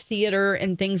dream of theater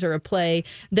and things are a play,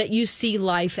 that you see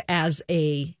life as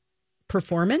a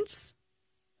performance.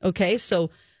 Okay,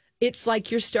 so it's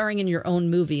like you're starring in your own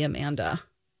movie, Amanda,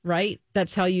 right?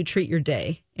 That's how you treat your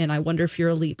day. And I wonder if you're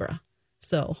a Libra.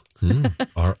 So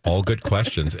are all good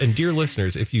questions. And dear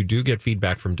listeners, if you do get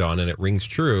feedback from Dawn and it rings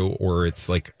true, or it's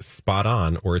like spot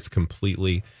on, or it's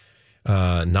completely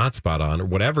not spot on, or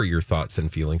whatever your thoughts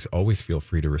and feelings, always feel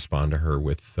free to respond to her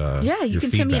with you can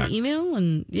feedback. send me an email,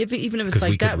 and even if it's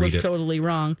like that was totally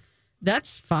wrong,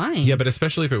 that's fine. Yeah, but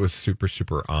especially if it was super,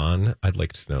 super on, I'd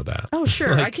like to know that. Oh,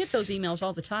 sure. I get those emails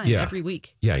all the time, every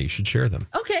week. Yeah, you should share them.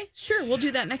 Okay, sure. We'll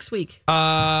do that next week.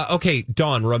 Okay,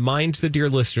 Dawn, remind the dear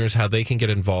listeners how they can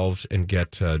get involved and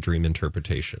get dream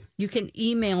interpretation. You can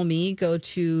email me. Go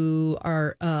to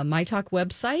our My Talk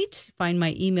website. Find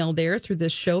my email there through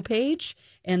this show page.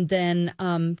 And then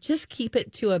just keep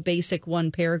it to a basic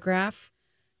one paragraph.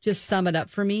 Just sum it up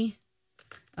for me.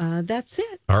 That's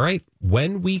it. All right.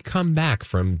 When we come back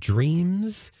from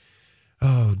dreams,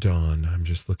 Dawn, I'm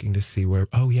just looking to see where.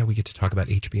 Oh, yeah, we get to talk about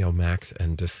HBO Max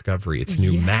and Discovery. It's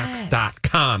new,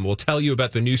 max.com. We'll tell you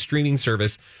about the new streaming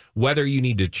service, whether you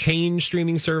need to change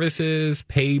streaming services,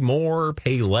 pay more,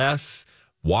 pay less,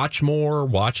 watch more,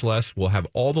 watch less. We'll have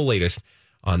all the latest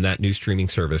on that new streaming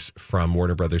service from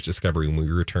Warner Brothers Discovery when we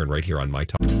return right here on My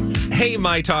Talk. Hey,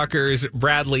 My Talkers,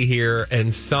 Bradley here.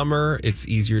 And summer, it's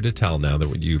easier to tell now that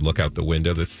when you look out the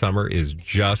window that summer is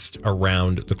just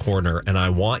around the corner. And I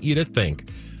want you to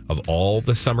think of all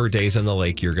the summer days on the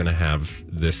lake you're going to have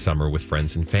this summer with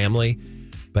friends and family,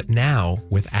 but now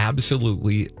with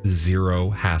absolutely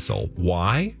zero hassle.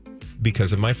 Why?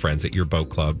 Because of my friends at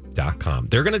yourboatclub.com.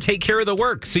 They're going to take care of the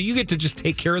work, so you get to just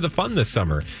take care of the fun this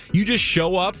summer. You just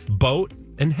show up, boat,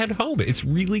 and head home. It's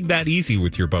really that easy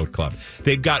with your boat club.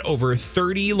 They've got over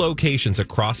 30 locations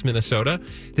across Minnesota.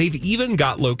 They've even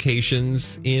got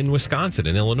locations in Wisconsin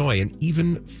and Illinois and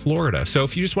even Florida. So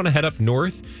if you just want to head up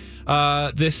north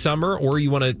this summer, or you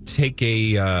want to take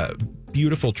a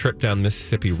beautiful trip down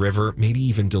Mississippi River, maybe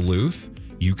even Duluth,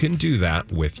 you can do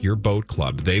that with your boat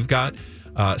club. They've got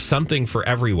something for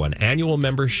everyone. Annual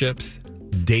memberships,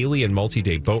 daily and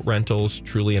multi-day boat rentals,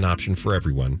 truly an option for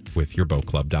everyone with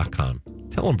yourboatclub.com.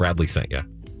 Tell them Bradley sent you.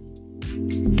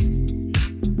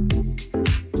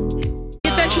 The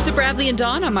Adventures of Bradley and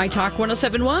Dawn on My Talk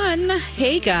 107.1.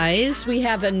 Hey guys, we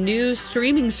have a new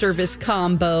streaming service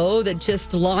combo that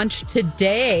just launched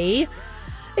today.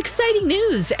 Exciting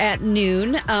news at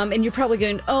noon. And you're probably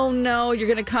going, oh no, you're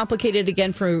going to complicate it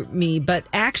again for me. But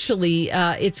actually,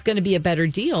 it's going to be a better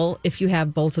deal if you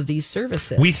have both of these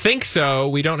services. We think so.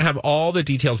 We don't have all the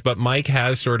details, but Mike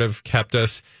has sort of kept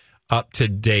us up to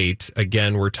date.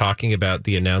 Again, we're talking about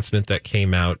the announcement that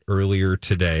came out earlier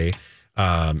today,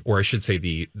 or I should say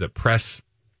the press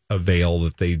avail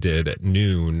that they did at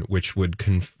noon, which would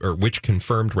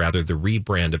confirmed rather the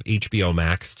rebrand of HBO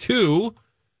Max to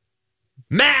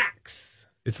Max.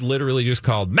 It's literally just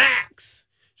called Max.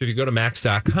 So if you go to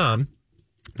max.com,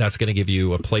 that's going to give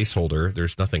you a placeholder.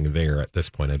 There's nothing there at this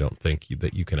point, I don't think,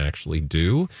 that you can actually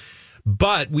do.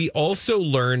 But we also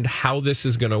learned how this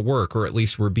is going to work, or at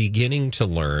least we're beginning to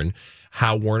learn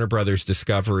how Warner Brothers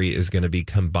Discovery is going to be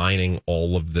combining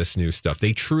all of this new stuff.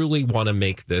 They truly want to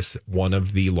make this one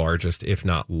of the largest, if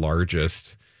not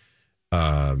largest,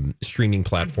 streaming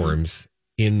platforms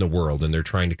in the world. And they're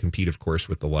trying to compete, of course,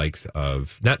 with the likes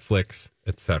of Netflix,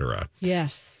 etc.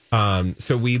 Yes.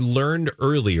 So we learned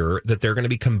earlier that they're going to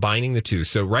be combining the two.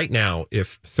 So right now,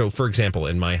 for example,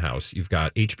 in my house, you've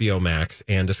got HBO Max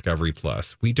and Discovery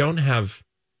Plus. We don't have,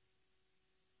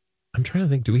 I'm trying to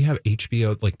think, do we have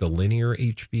HBO, like the linear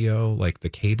HBO, like the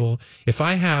cable? If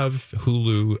I have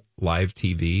Hulu Live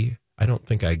TV, I don't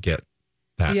think I get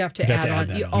that. You have to add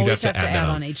on. You always have to add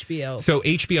on HBO. So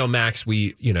HBO Max,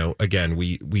 we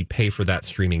pay for that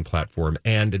streaming platform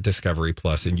and Discovery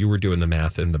Plus, and you were doing the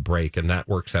math in the break, and that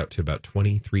works out to about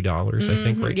 $23, I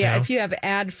think, right now. Yeah, if you have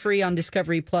ad-free on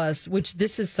Discovery Plus, which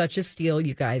this is such a steal,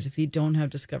 you guys. If you don't have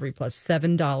Discovery Plus,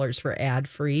 $7 for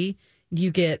ad-free You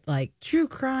get like true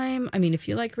crime. I mean, if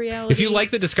you like reality. If you like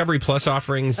the Discovery Plus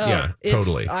offerings,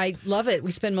 totally. I love it.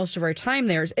 We spend most of our time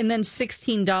there. And then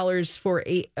 $16 for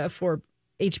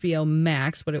HBO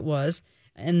Max, what it was.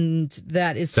 And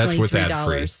that is $23. That's with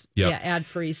ad-free. Yep. Yeah,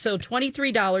 ad-free. So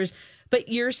 $23. But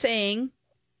you're saying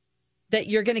that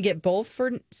you're going to get both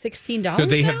for $16 So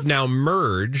they have now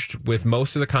merged with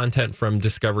most of the content from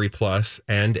Discovery Plus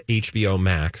and HBO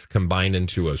Max combined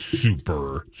into a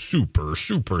super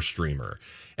streamer.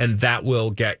 And that will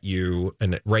get you,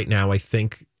 and right now I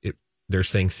think they're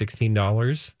saying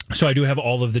 $16. So I do have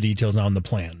all of the details now on the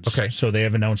plans. Okay. So they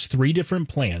have announced 3 different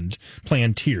plan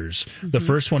tiers. The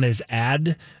first one is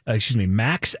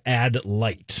Max Ad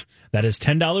Lite. That is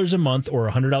 $10 a month or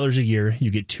 $100 a year.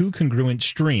 You get 2 congruent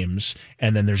streams,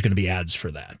 and then there's going to be ads for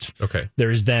that. Okay.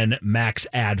 There's then Max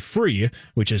Ad Free,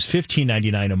 which is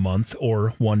 $15.99 a month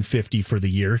or $150 for the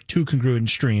year. 2 congruent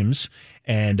streams,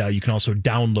 and you can also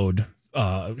download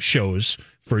shows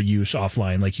for use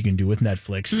offline, like you can do with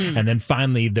Netflix. And then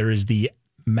finally, there is the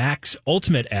Max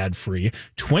Ultimate Ad Free,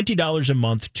 $20 a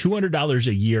month, $200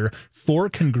 a year, 4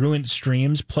 congruent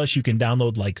streams, plus you can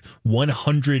download like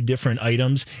 100 different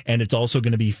items, and it's also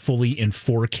going to be fully in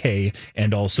 4K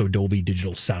and also Dolby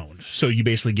Digital Sound. So you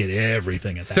basically get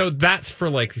everything at that. So that's for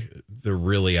like the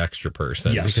really extra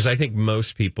person. Yes. Because I think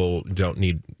most people don't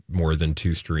need more than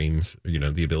 2 streams,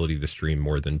 the ability to stream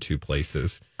more than 2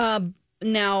 places.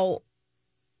 Now,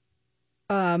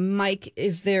 Mike,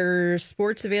 is there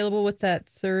sports available with that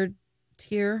third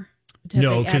tier?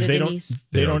 No, because they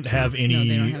don't have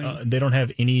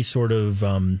any sort of.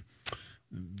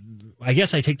 I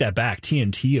guess I take that back.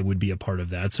 TNT would be a part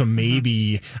of that. So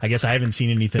maybe I guess I haven't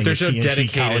seen anything. But there's no TNT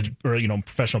dedicated college or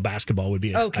professional basketball would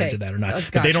be tied to that or not.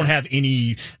 Gotcha. But they don't have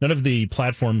any. None of the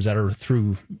platforms that are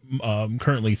through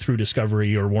currently through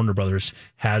Discovery or Warner Brothers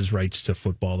has rights to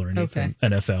football or anything,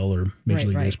 NFL or Major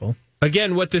League Baseball.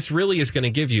 Again, what this really is going to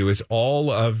give you is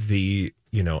all of the,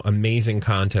 amazing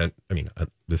content. I mean,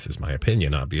 this is my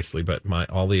opinion, obviously, but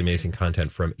all the amazing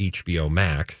content from HBO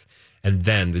Max, and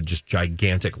then the just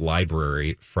gigantic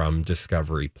library from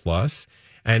Discovery Plus.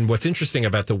 And what's interesting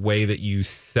about the way that you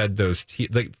said those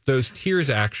tiers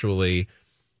actually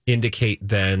indicate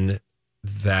then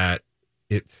that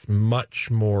it's much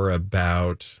more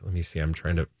about, let me see, I'm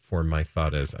trying to form my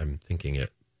thought as I'm thinking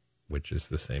it, which is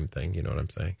the same thing. You know what I'm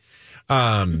saying?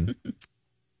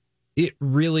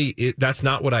 That's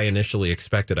not what I initially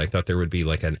expected. I thought there would be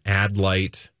like an ad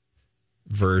light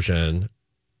version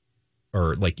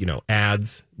or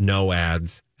ads, no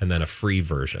ads, and then a free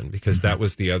version, because that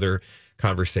was the other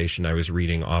conversation I was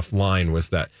reading offline, was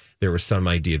that there was some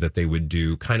idea that they would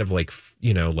do kind of like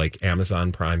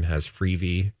Amazon Prime has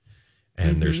Freevee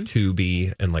and there's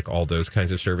Tubi and like all those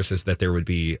kinds of services, that there would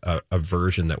be a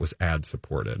version that was ad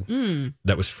supported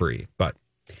that was free. But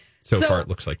so far it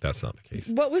looks like that's not the case.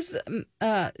 What was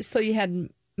so you had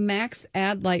Max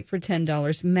Ad Lite for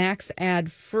 $10, Max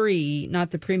Ad Free,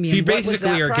 not the premium. So you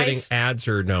basically are price? getting ads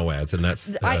or no ads, and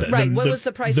that's what was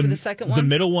the price for the second one? The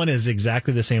middle one is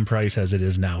exactly the same price as it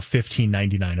is now,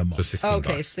 $15.99 a month. So $16.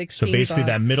 Okay, $16. So basically,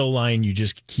 that middle line, you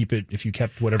just keep it. If you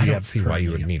kept whatever you have, see why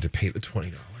you would need to pay the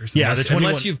 $20. Yeah,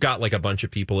 unless you've got like a bunch of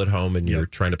people at home and you're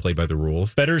trying to play by the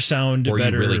rules. Better sound, or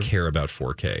you really care about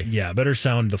 4K. Yeah, better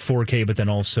sound, the 4K, but then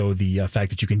also the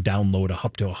fact that you can download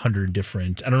up to 100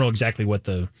 different. I don't know exactly what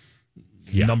the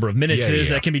number of minutes is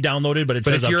that can be downloaded, but it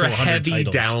says if up you're to a 100 heavy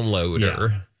titles.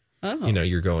 downloader,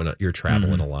 you're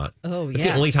traveling a lot. Oh, yeah. It's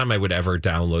the only time I would ever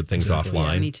download things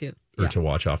offline. Yeah, me too. Or to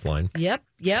watch offline.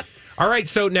 Yep. All right,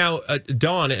 so now,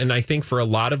 Dawn, and I think for a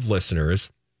lot of listeners,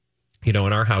 in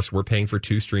our house, we're paying for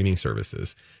 2 streaming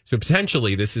services. So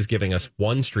potentially this is giving us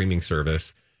 1 streaming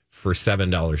service for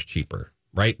 $7 cheaper,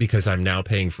 right? Because I'm now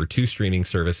paying for 2 streaming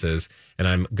services and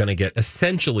I'm going to get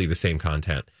essentially the same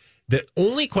content. The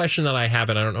only question that I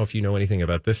have, and I don't know if you know anything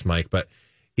about this, Mike, but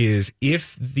is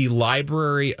if the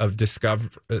library of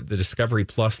the Discovery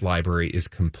Plus library is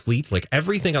complete, like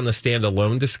everything on the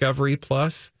standalone Discovery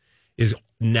Plus is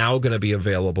now going to be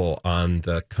available on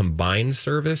the combined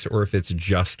service, or if it's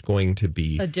just going to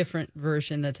be a different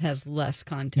version that has less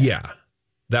content. Yeah,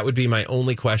 that would be my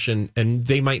only question. And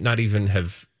they might not even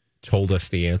have told us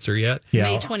the answer yet. Yeah.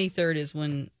 May 23rd is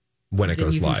when it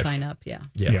goes you live. Can sign up. Yeah.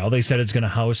 All they said it's going to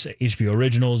house HBO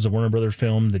originals, the Warner Brothers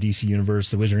film, the DC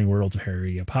Universe, the Wizarding World of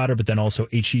Harry Potter, but then also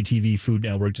HGTV, Food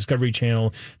Network, Discovery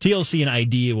Channel, TLC, and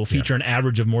ID. It will feature an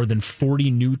average of more than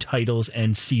 40 new titles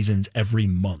and seasons every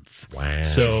month. Wow.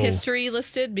 So, is history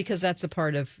listed? Because that's a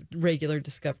part of regular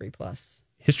Discovery Plus.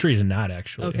 History is not,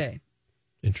 actually. Okay.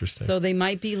 Interesting. So they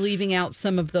might be leaving out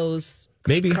some of those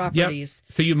properties.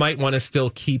 Yep. So you might want to still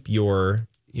keep your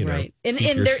right. And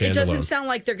keep your it doesn't standalone. sound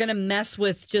like they're going to mess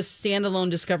with just standalone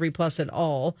Discovery Plus at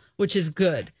all, which is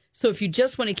good. So if you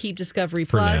just want to keep Discovery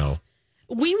For Plus,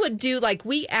 now. we would do like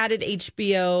we added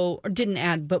HBO, or didn't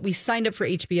add, but we signed up for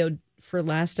HBO for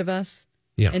Last of Us.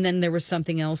 Yeah. And then there was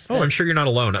something else. Oh, I'm sure you're not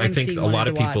alone. I think MC a lot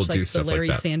of wanted to people watch, do like stuff the Larry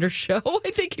like that. Sanders Show.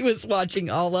 I think he was watching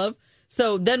all of.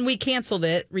 So then we canceled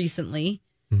it recently.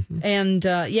 Mm-hmm.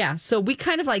 And so we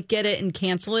kind of like get it and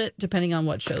cancel it depending on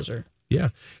what shows are. Yeah.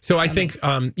 So I think,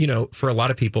 for a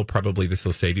lot of people, probably this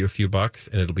will save you a few bucks,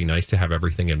 and it'll be nice to have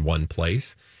everything in one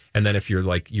place. And then if you're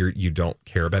like, you don't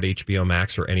care about HBO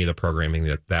Max or any of the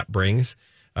programming that brings,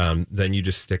 then you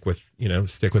just stick with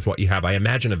what you have. I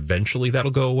imagine eventually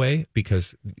that'll go away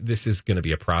because this is going to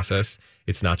be a process.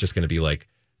 It's not just going to be like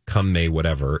come May,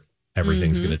 whatever,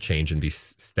 everything's going to change and be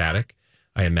static.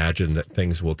 I imagine that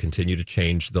things will continue to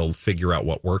change. They'll figure out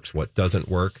what works, what doesn't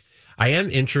work. I am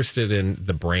interested in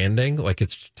the branding, like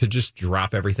it's to just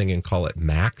drop everything and call it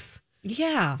Max.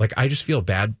 Yeah. Like I just feel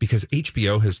bad because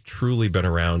HBO has truly been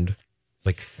around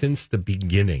like since the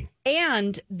beginning.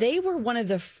 And they were one of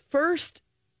the first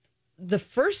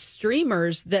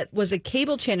streamers that was a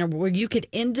cable channel where you could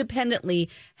independently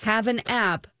have an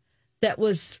app that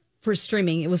was for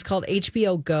streaming. It was called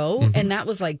HBO Go. And that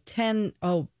was like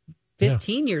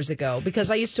 15 years ago, because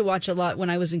I used to watch a lot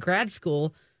when I was in grad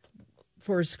school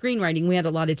for screenwriting. We had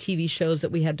a lot of TV shows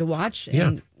that we had to watch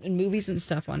and movies and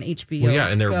stuff on HBO. Well, yeah,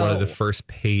 and they're Go. one of the first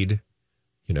paid,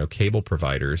 cable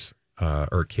providers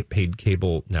or paid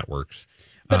cable networks.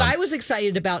 But I was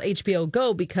excited about HBO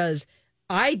Go because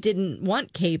I didn't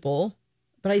want cable,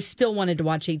 but I still wanted to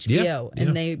watch HBO,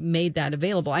 and they made that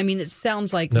available. I mean, it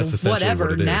sounds like That's essentially whatever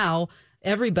what it is. now.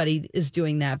 Everybody is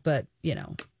doing that, but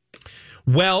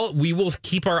Well, we will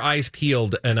keep our eyes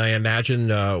peeled, and I imagine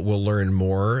we'll learn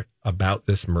more about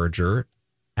this merger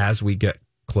as we get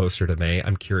closer to May.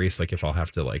 I'm curious, like, if I'll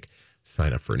have to, like,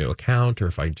 sign up for a new account or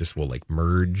if I just will, like,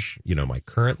 merge, my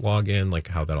current login, like,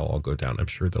 how that'll all go down. I'm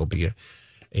sure there'll be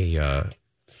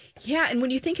Yeah, and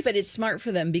when you think of it, it's smart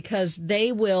for them because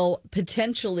they will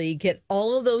potentially get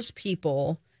all of those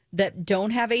people that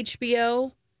don't have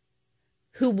HBO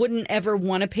who wouldn't ever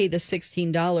want to pay the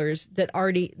 $16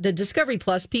 the Discovery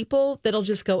Plus people that'll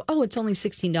just go, oh, it's only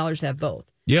 $16 to have both.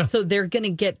 Yeah. So they're going to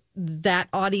get that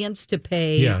audience to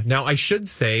pay. Yeah. Now, I should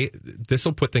say, this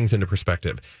will put things into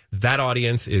perspective. That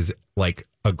audience is like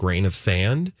a grain of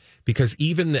sand because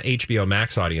even the HBO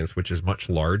Max audience, which is much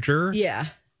larger,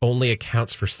 only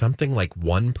accounts for something like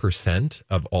 1%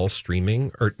 of all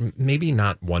streaming, or maybe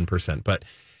not 1%, but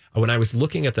when I was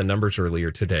looking at the numbers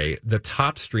earlier today, the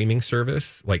top streaming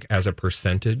service, like as a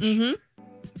percentage,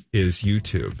 is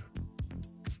YouTube.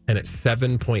 And it's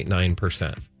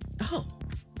 7.9%. Oh,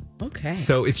 okay.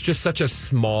 So it's just such a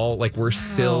small, like we're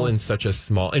still in such a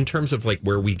small, in terms of like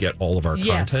where we get all of our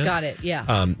content. Yes, got it.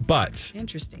 Yeah. But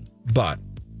Interesting. But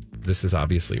this is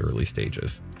obviously early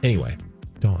stages. Anyway,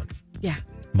 Dawn. Yeah.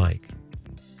 Mike,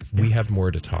 we have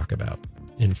more to talk about.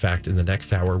 In fact, in the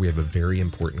next hour, we have a very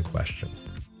important question.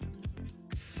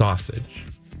 Sausage,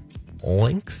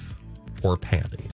 Lynx or panties?